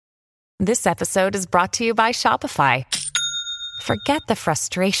This episode is brought to you by Shopify. Forget the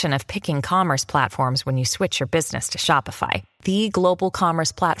frustration of picking commerce platforms when you switch your business to Shopify, the global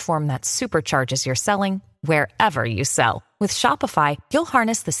commerce platform that supercharges your selling wherever you sell. With Shopify, you'll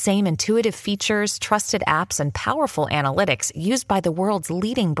harness the same intuitive features, trusted apps, and powerful analytics used by the world's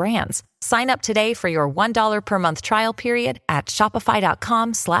leading brands. Sign up today for your $1 per month trial period at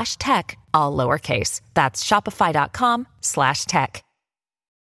shopify.com/tech, all lowercase. That's shopify.com/tech.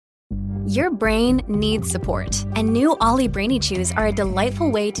 Your brain needs support, and new Ollie Brainy Chews are a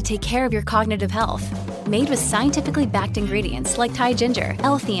delightful way to take care of your cognitive health. Made with scientifically backed ingredients like Thai ginger,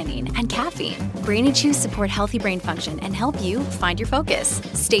 L-theanine, and caffeine, Brainy Chews support healthy brain function and help you find your focus,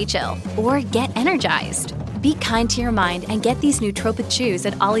 stay chill, or get energized. Be kind to your mind and get these nootropic chews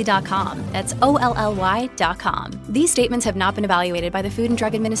at ollie.com. That's OLLY.com. These statements have not been evaluated by the Food and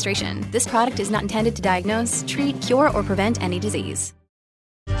Drug Administration. This product is not intended to diagnose, treat, cure, or prevent any disease.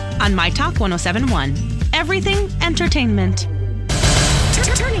 On My Talk 1071, everything entertainment.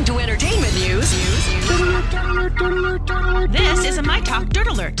 Turning to entertainment news. This is a My Talk Dirt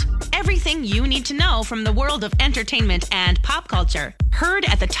Alert. Everything you need to know from the world of entertainment and pop culture. Heard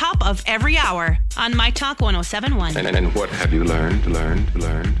at the top of every hour on My Talk 1071. And what have you learned?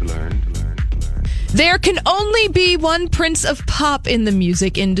 There can only be one Prince of Pop in the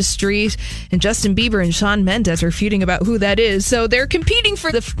music industry, and Justin Bieber and Shawn Mendes are feuding about who that is. So they're competing for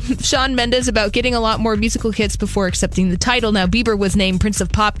the Shawn Mendes about getting a lot more musical hits before accepting the title. Now, Bieber was named Prince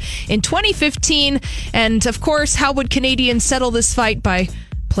of Pop in 2015, and of course, how would Canadians settle this fight? By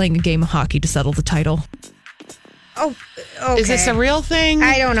playing a game of hockey to settle the title. Oh, okay. Is this a real thing?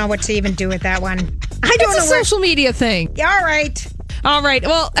 I don't know what to even do with that one. I don't know. It's a social media thing. All right.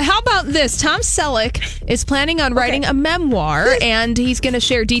 Well, how about this? Tom Selleck is planning on writing a memoir, and he's going to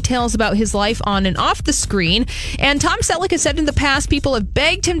share details about his life on and off the screen. And Tom Selleck has said in the past people have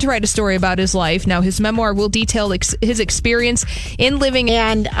begged him to write a story about his life. Now, his memoir will detail his experience in living.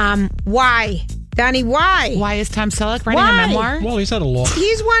 And why? Donnie, why? Why is Tom Selleck writing a memoir? Well, he's had a lot.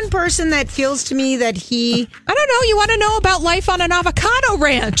 He's one person that feels to me that he... I don't know. You want to know about life on an avocado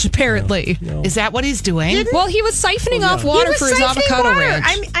ranch, apparently. No. Is that what he's doing? Well, he was siphoning off water for his avocado ranch.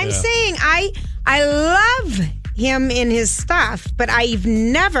 I'm saying I love him in his stuff, but I've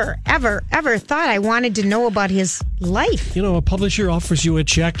never, ever, ever thought I wanted to know about his life. You know, a publisher offers you a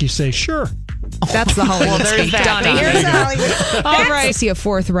check, you say, sure. That's the Hollywood speak, Donnie. Here's Hollywood. All right. See a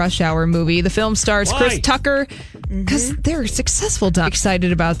fourth Rush Hour movie. The film stars Chris Tucker because they're successful.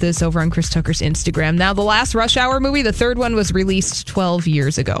 Excited about this over on Chris Tucker's Instagram. Now, the last Rush Hour movie, the third one, was released 12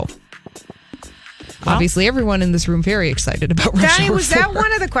 years ago. Well, obviously, everyone in this room very excited about Rush Hour 4. Donnie, was that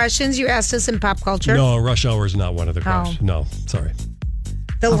one of the questions you asked us in pop culture? No, Rush Hour is not one of the questions. No, sorry.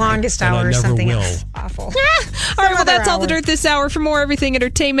 The longest hour or something else. Awful. All right, well, that's all the dirt this hour. For more everything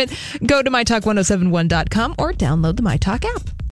entertainment, go to mytalk1071.com or download the MyTalk app.